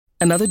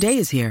Another day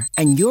is here,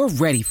 and you're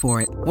ready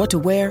for it. What to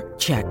wear?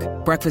 Check.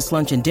 Breakfast,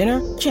 lunch, and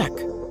dinner? Check.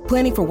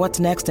 Planning for what's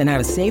next and how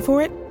to save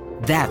for it?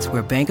 That's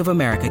where Bank of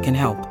America can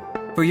help.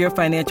 For your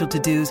financial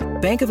to-dos,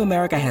 Bank of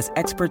America has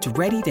experts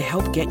ready to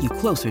help get you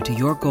closer to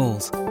your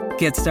goals.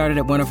 Get started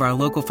at one of our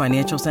local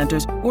financial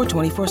centers or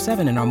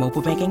 24/7 in our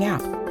mobile banking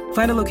app.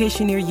 Find a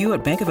location near you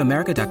at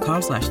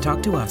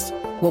bankofamerica.com/talktous.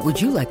 What would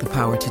you like the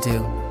power to do?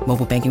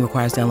 Mobile banking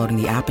requires downloading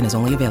the app and is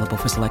only available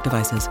for select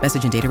devices.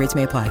 Message and data rates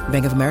may apply.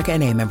 Bank of America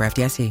N.A., member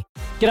FDIC.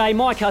 G'day,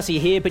 Mike Hussey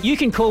here, but you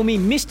can call me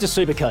Mr.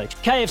 Supercoach.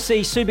 KFC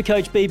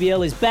Supercoach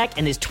BBL is back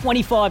and there's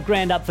 25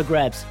 grand up for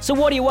grabs. So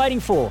what are you waiting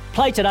for?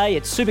 Play today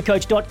at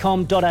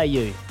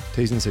supercoach.com.au.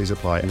 T's and C's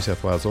apply. New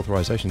South Wales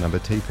authorisation number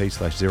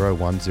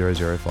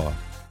TP/01005.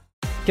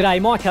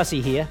 G'day, Mike Hussey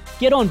here.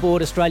 Get on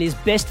board Australia's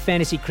best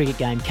fantasy cricket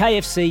game,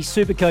 KFC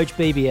Supercoach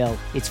BBL.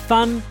 It's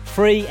fun,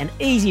 free and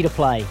easy to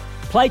play.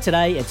 Play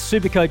today at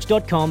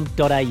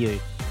supercoach.com.au.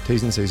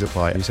 T's and C's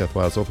apply. New South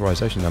Wales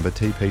authorisation number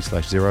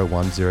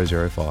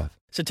TP/01005.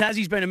 So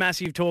Tassie's been a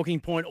massive talking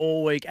point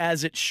all week,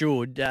 as it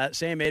should.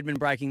 Sam Edmund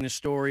breaking the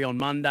story on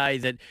Monday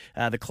that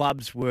a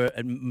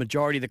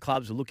majority of the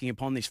clubs were looking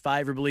upon this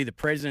favourably. The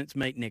presidents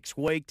meet next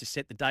week to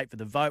set the date for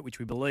the vote, which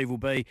we believe will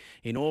be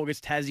in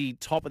August. Tassie,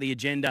 top of the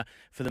agenda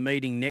for the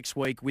meeting next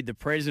week with the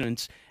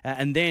presidents.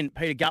 And then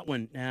Peter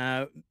Gutwin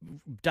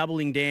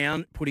doubling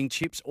down, putting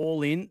chips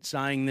all in,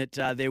 saying that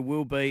there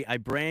will be a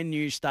brand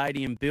new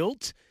stadium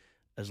built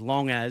as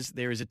long as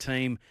there is a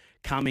team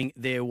coming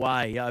their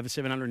way. Over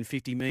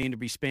 $750 million to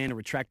be spent, a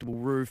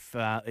retractable roof.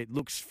 It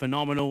looks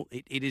phenomenal.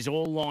 It is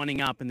all lining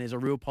up, and there's a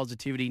real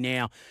positivity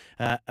now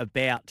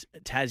about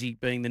Tassie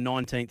being the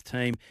 19th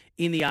team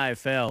in the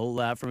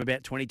AFL from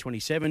about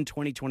 2027,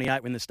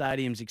 2028, when the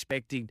stadium's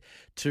expected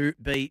to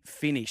be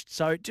finished.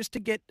 So just to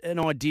get an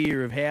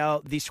idea of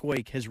how this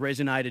week has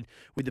resonated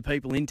with the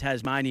people in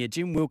Tasmania,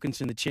 Jim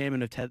Wilkinson, the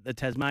chairman of the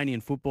Tasmanian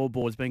Football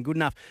Board, has been good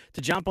enough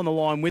to jump on the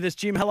line with us.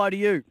 Jim, hello to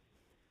you.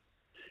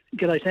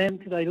 G'day, Sam.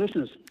 G'day,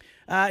 listeners.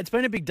 It's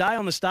been a big day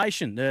on the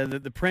station.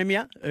 The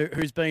Premier,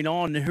 who's been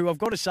on, who I've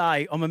got to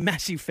say I'm a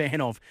massive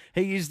fan of.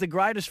 He is the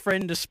greatest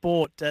friend to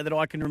sport that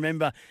I can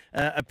remember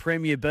a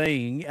Premier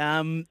being.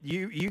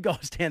 You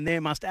guys down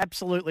there must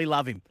absolutely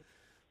love him.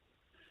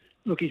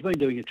 Look, he's been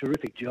doing a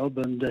terrific job,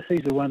 and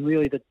he's the one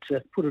really that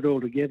put it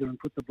all together and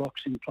put the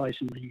blocks in place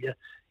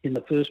in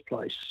the first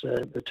place.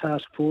 The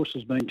task force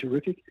has been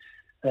terrific,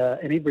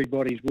 and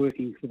everybody's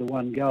working for the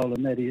one goal,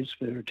 and that is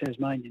for a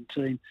Tasmanian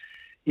team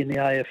in the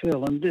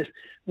AFL. And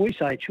we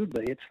say it should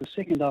be. It's the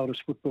second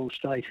oldest football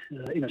state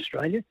in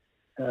Australia,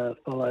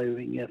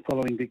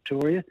 following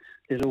Victoria.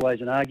 There's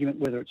always an argument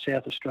whether it's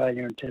South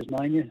Australia and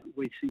Tasmania.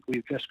 We think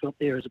we've just got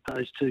there as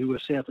opposed to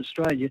South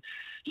Australia.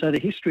 So the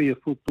history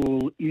of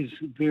football is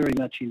very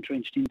much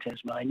entrenched in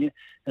Tasmania,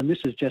 and this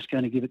is just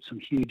going to give it some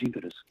huge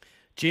impetus.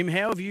 Jim,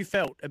 how have you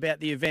felt about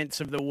the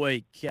events of the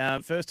week?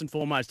 First and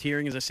foremost,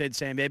 hearing, as I said,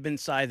 Sam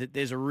Edmonds say that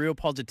there's a real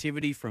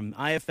positivity from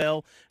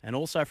AFL and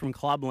also from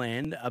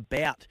Clubland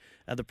about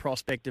the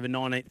prospect of a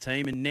 19th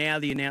team, and now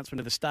the announcement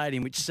of the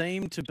stadium, which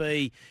seemed to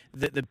be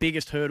the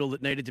biggest hurdle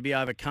that needed to be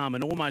overcome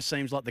and almost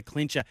seems like the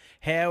clincher.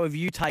 How have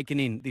you taken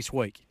in this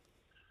week?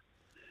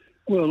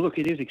 Well, look,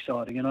 it is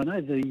exciting, and I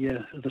know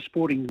the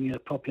sporting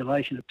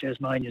population of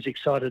Tasmania is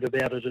excited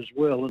about it as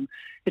well. And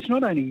it's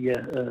not only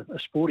a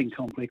sporting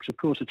complex, of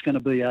course, it's going to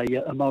be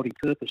a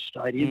multi-purpose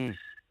stadium.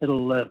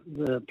 It'll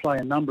play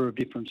a number of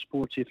different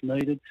sports if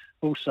needed.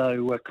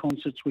 Also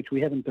concerts, which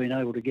we haven't been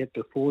able to get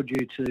before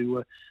due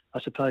to, I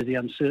suppose, the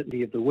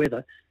uncertainty of the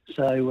weather.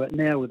 So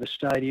now with a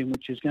stadium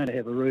which is going to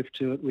have a roof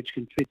to it, which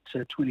can fit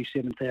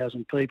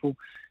 27,000 people,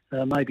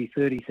 maybe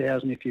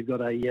 30,000 if you've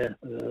got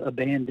a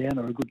band down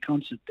or a good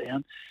concert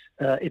down.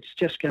 It's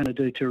just going to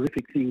do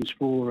terrific things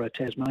for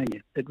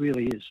Tasmania. It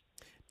really is.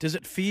 Does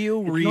it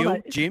feel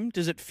real, Jim?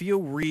 Does it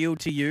feel real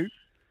to you?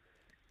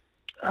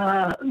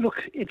 Look,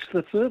 it's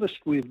the furthest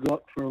we've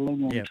got for a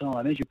long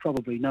time. As you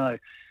probably know,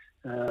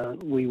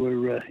 we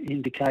were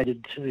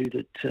indicated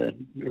that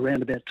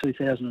around about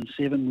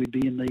 2007 we'd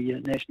be in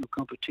the national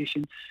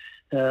competition.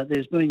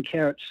 There's been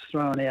carrots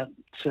thrown out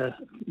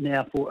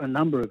now for a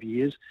number of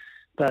years,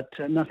 but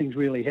nothing's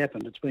really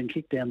happened. It's been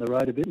kicked down the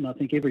road a bit, and I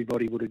think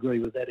everybody would agree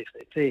with that if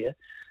they're fair.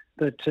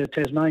 But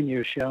Tasmania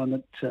has shown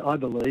that I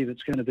believe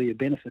it's going to be a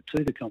benefit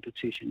to the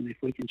competition.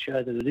 If we can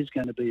show that it is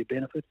going to be a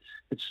benefit,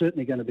 it's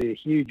certainly going to be a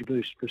huge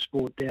boost for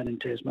sport down in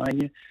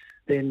Tasmania.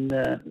 Then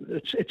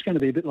it's going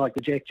to be a bit like the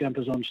Jack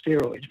Jumpers on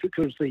steroids,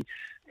 because the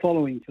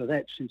following for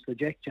that since the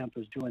Jack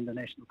Jumpers joined the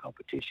national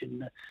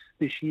competition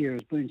this year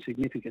has been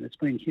significant. It's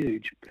been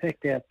huge.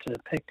 Packed out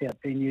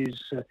venues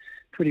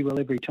pretty well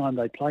every time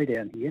they play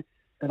down here.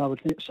 And I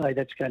would say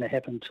that's going to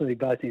happen too,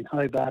 both in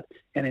Hobart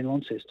and in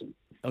Launceston.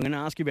 I'm going to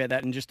ask you about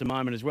that in just a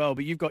moment as well,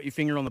 but you've got your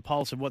finger on the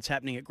pulse of what's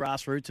happening at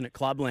grassroots and at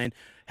Clubland.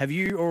 Have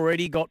you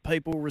already got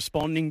people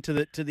responding to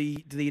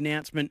the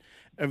announcement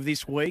of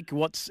this week?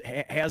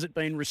 How's it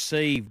been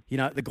received? You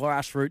know, the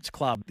grassroots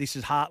club. This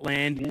is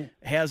Heartland. Yeah.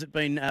 How's it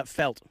been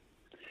felt?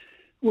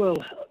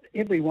 Well,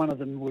 every one of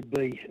them would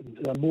be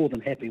more than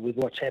happy with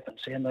what's happened,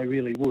 Sam. They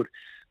really would.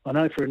 I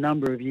know for a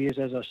number of years,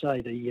 as I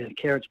say, the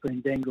carrot's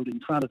been dangled in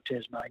front of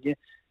Tasmania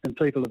and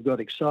people have got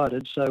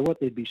excited. So what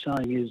they'd be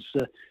saying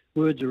is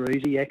words are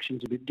easy,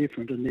 action's a bit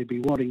different, and they'd be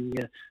wanting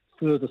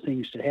further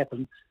things to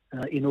happen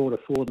in order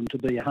for them to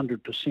be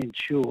 100%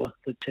 sure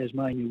that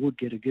Tasmania would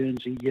get a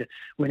Guernsey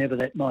whenever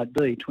that might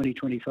be,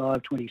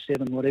 2025,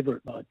 27, whatever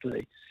it might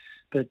be.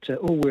 But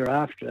all we're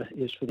after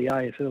is for the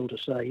AFL to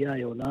say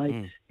yay or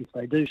nay. If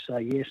they do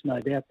say yes, no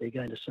doubt they're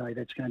going to say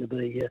that's going to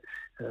be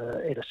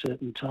at a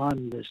certain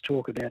time. There's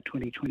talk about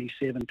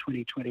 2027,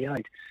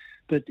 2028.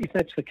 But if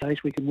that's the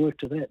case, we can work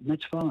to that, and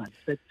that's fine.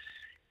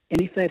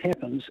 And if that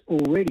happens,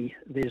 already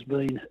there's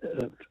been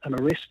an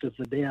arrest of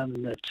the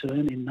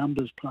downturn in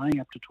numbers playing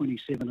up to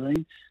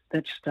 2017.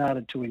 That's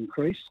started to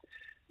increase.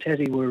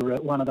 Tassie were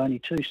one of only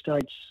 2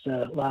 states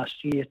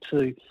last year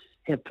to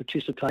have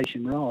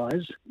participation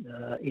rise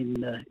in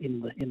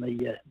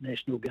the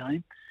national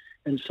game,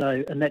 and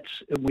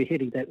we're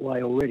heading that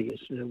way already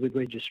with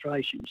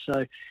registration.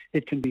 So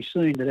it can be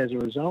seen that as a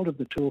result of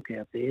the talk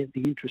out there,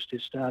 the interest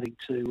is starting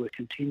to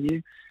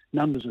continue.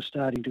 Numbers are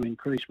starting to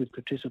increase with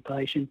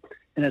participation,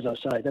 and as I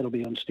say, that'll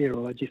be on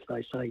steroids if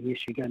they say yes,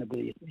 you're going to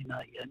be in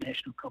a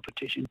national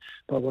competition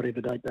by whatever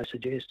date they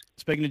suggest.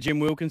 Speaking to Jim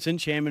Wilkinson,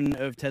 Chairman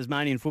of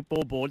Tasmanian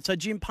Football Board. So,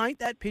 Jim, paint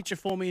that picture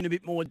for me in a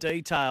bit more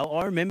detail.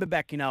 I remember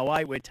back in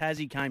 2008 where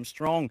Tassie came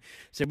strong,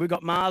 said we've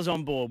got Mars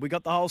on board, we've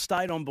got the whole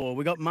state on board,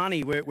 we've got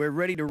money, we're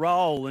ready to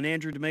roll, and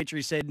Andrew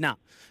Dimitri said, no,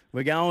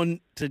 we're going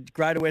to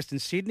Greater Western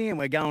Sydney and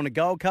we're going to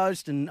Gold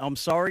Coast, and I'm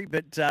sorry,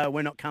 but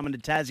we're not coming to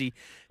Tassie.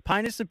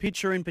 Paint us the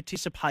picture in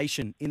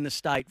participation in the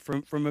state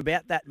from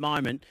about that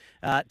moment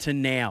to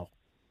now.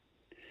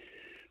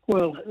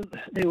 Well,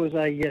 there was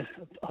I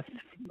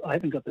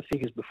haven't got the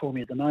figures before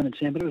me at the moment,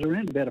 Sam, but it was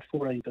around about a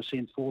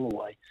 14% fall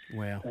away.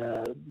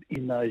 Wow.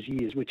 In those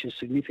years, which is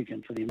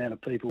significant for the amount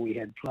of people we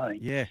had playing.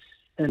 Yeah.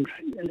 And,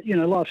 you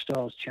know,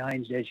 lifestyles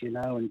changed, as you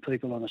know, and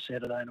people on a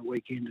Saturday and a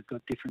weekend have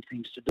got different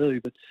things to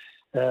do, but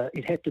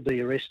it had to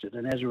be arrested.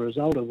 And as a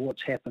result of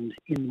what's happened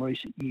in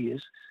recent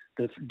years,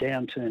 the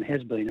downturn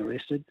has been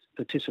arrested.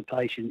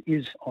 Participation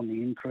is on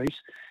the increase,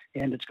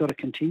 and it's got to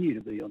continue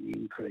to be on the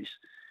increase.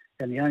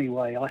 And the only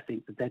way I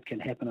think that can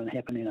happen and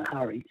happen in a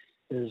hurry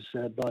is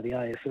by the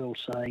AFL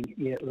saying,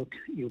 yeah, look,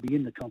 you'll be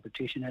in the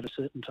competition at a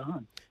certain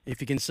time. If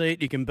you can see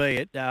it, you can be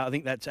it. I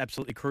think that's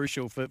absolutely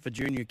crucial for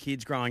junior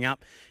kids growing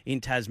up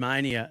in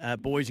Tasmania,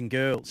 boys and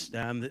girls.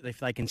 If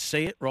they can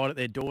see it right at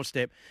their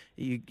doorstep,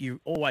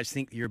 you always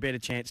think you're a better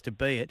chance to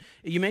be it.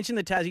 You mentioned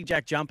the Tassie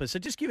Jack Jumpers, so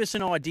just give us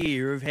an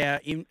idea of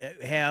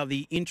how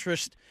the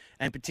interest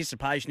and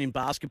participation in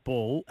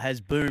basketball has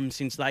boomed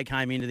since they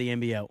came into the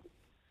NBL.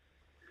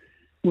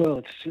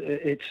 Well,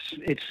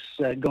 it's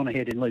gone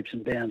ahead in leaps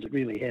and bounds. It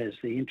really has.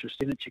 The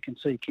interest in it. You can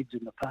see kids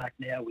in the park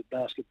now with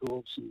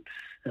basketballs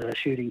and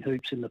shooting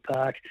hoops in the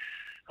park.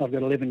 I've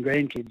got 11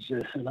 grandkids,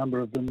 a number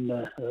of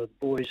them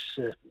boys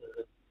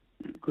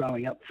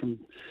growing up from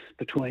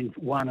between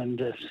 1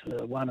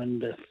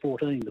 and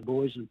 14, the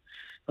boys, and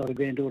I've got a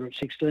granddaughter at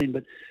 16.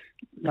 But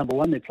number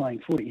one, they're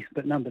playing footy,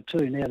 but number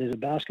two, now there's a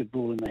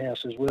basketball in the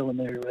house as well, and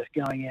they're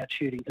going out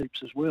shooting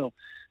hoops as well.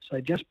 So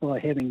just by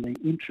having the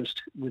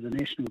interest with the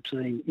national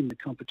team in the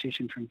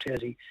competition from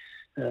Tassie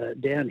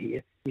down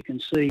here, you can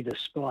see the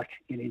spike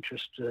in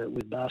interest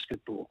with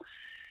basketball.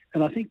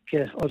 And I think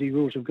Aussie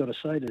rules have got to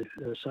say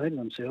to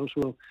themselves,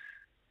 well,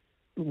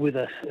 with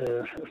a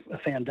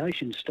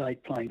foundation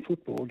state playing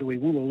football, do we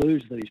want to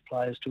lose these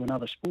players to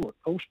another sport?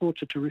 All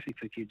sports are terrific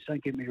for kids,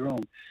 don't get me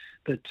wrong,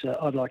 but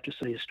I'd like to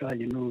see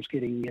Australian rules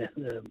getting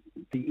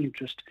the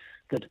interest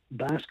that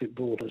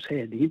basketball has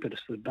had, the impetus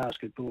that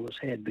basketball has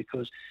had,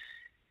 because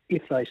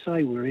if they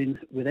say we're in,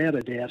 without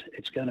a doubt,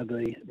 it's going to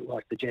be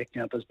like the Jack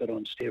Jumpers, but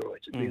on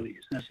steroids. It really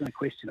is. There's no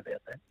question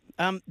about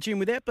that. Jim,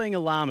 without being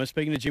alarmist,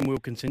 speaking to Jim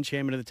Wilkinson,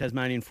 Chairman of the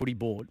Tasmanian Footy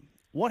Board,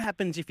 what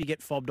happens if you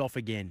get fobbed off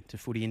again to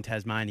footy in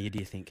Tasmania, do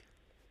you think?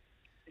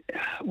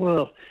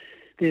 Well,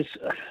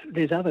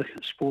 there's other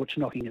sports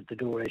knocking at the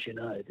door, as you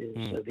know.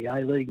 There's the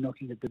A-League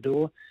knocking at the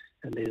door,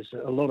 and there's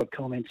a lot of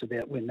comments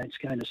about when that's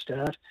going to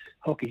start.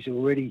 Hockey's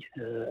already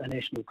a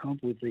national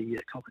comp with the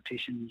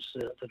competitions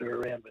that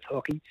are around with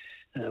hockey.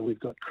 We've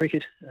got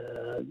cricket,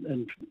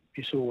 and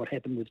you saw what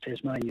happened with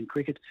Tasmanian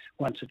cricket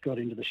once it got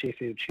into the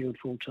Sheffield Shield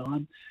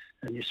full-time,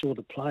 and you saw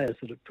the players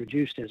that it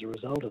produced as a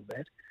result of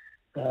that.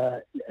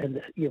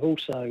 And you've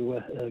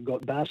also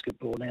got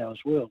basketball now as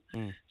well.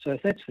 So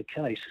if that's the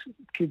case,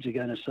 kids are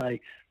going to say,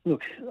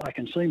 look, I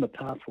can see my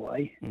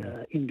pathway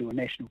into a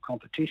national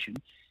competition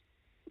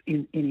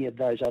in any of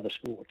those other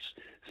sports.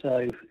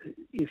 So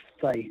if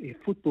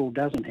football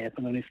doesn't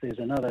happen, and if there's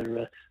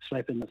another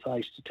slap in the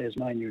face to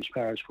Tasmania as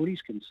far as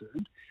footy's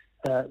concerned,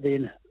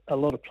 then a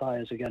lot of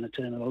players are going to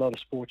turn, and a lot of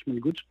sportsmen,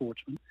 good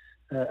sportsmen,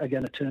 are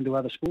going to turn to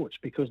other sports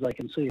because they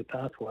can see a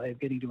pathway of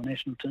getting to a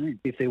national team.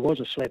 If there was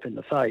a slap in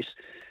the face,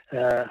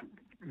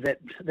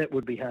 that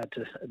would be hard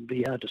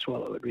to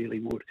swallow. It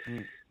really would.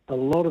 A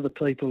lot of the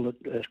people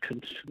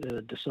that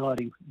are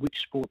deciding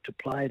which sport to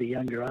play at a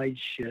younger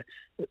age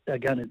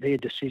their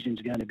decisions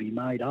are going to be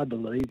made, I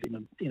believe,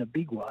 in a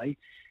big way,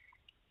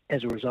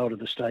 as a result of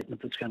the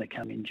statement that's going to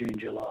come in June,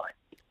 July.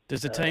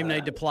 Does the team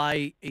need to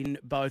play in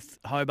both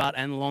Hobart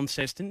and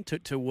Launceston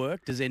to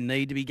work? Does there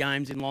need to be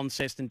games in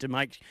Launceston to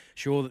make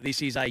sure that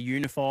this is a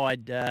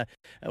unified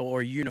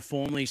or a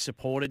uniformly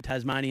supported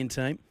Tasmanian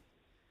team?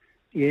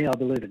 Yeah, I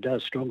believe it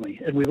does strongly.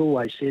 And we've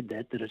always said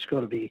that it's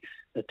got to be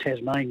a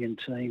Tasmanian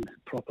team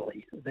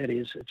properly. That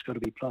is, it's got to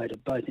be played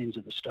at both ends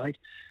of the state.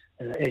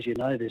 As you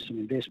know, there's some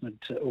investment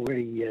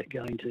already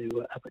going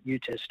to up at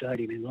UTAS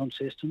Stadium in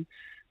Launceston.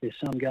 There's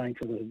some going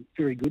for the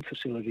very good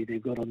facility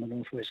they've got on the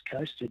northwest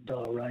coast at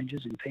Dial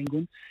Ranges in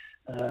Penguin.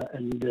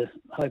 And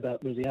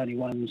Hobart was the only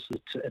ones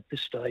that at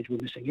this stage were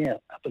missing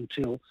out up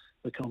until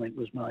the comment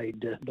was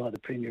made by the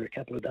Premier a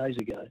couple of days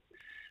ago.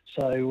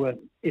 So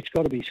it's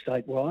got to be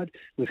statewide.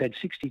 We've had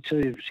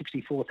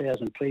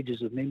 64,000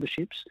 pledges of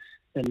memberships.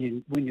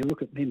 And when you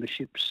look at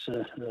memberships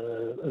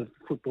of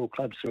football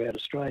clubs throughout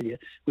Australia,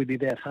 we'd be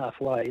about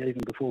halfway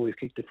even before we've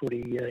kicked the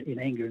footy in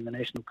anger in the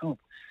national comp.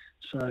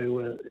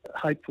 So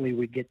hopefully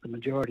we get the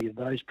majority of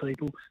those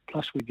people,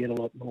 plus we get a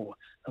lot more.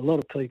 A lot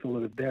of people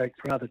that have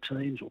barracked for other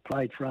teams or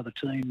played for other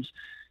teams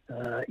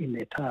in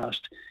their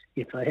past,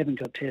 if they haven't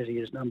got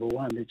Tassie as number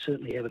one, they'd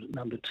certainly have it at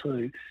number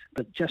two.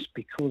 But just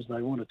because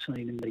they want a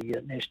team in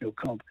the national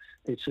comp,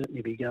 they'd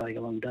certainly be going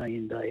along day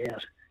in, day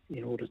out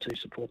in order to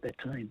support that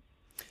team.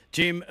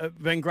 Jim,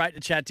 been great to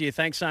chat to you.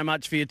 Thanks so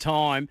much for your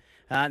time.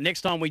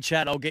 Next time we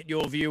chat, I'll get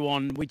your view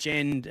on which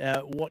end,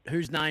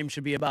 whose name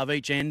should be above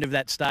each end of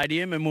that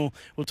stadium, and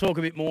we'll talk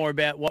a bit more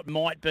about what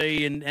might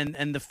be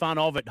and the fun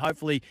of it.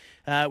 Hopefully,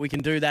 we can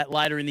do that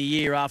later in the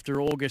year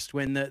after August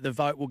when the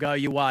vote will go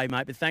your way,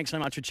 mate. But thanks so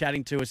much for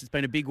chatting to us. It's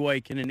been a big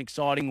week and an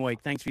exciting week.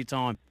 Thanks for your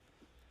time.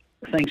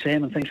 Thanks,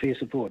 Sam, and thanks for your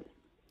support.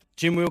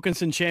 Jim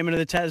Wilkinson, Chairman of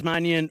the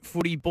Tasmanian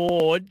Footy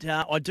Board.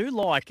 I do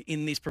like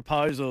in this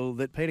proposal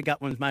that Peter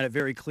Gutman's made it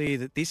very clear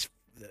that this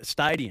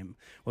stadium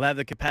will have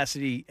the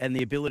capacity and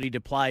the ability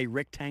to play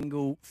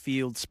rectangle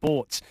field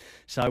sports.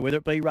 So whether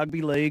it be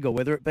rugby league or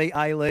whether it be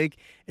A-League,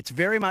 it's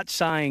very much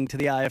saying to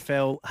the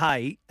AFL,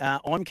 hey,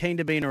 I'm keen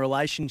to be in a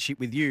relationship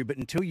with you, but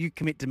until you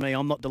commit to me,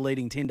 I'm not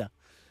deleting Tinder.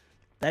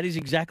 That is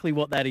exactly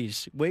what that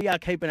is. We are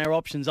keeping our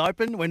options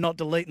open. We're not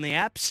deleting the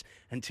apps.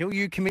 Until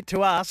you commit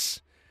to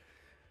us,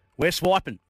 we're swiping.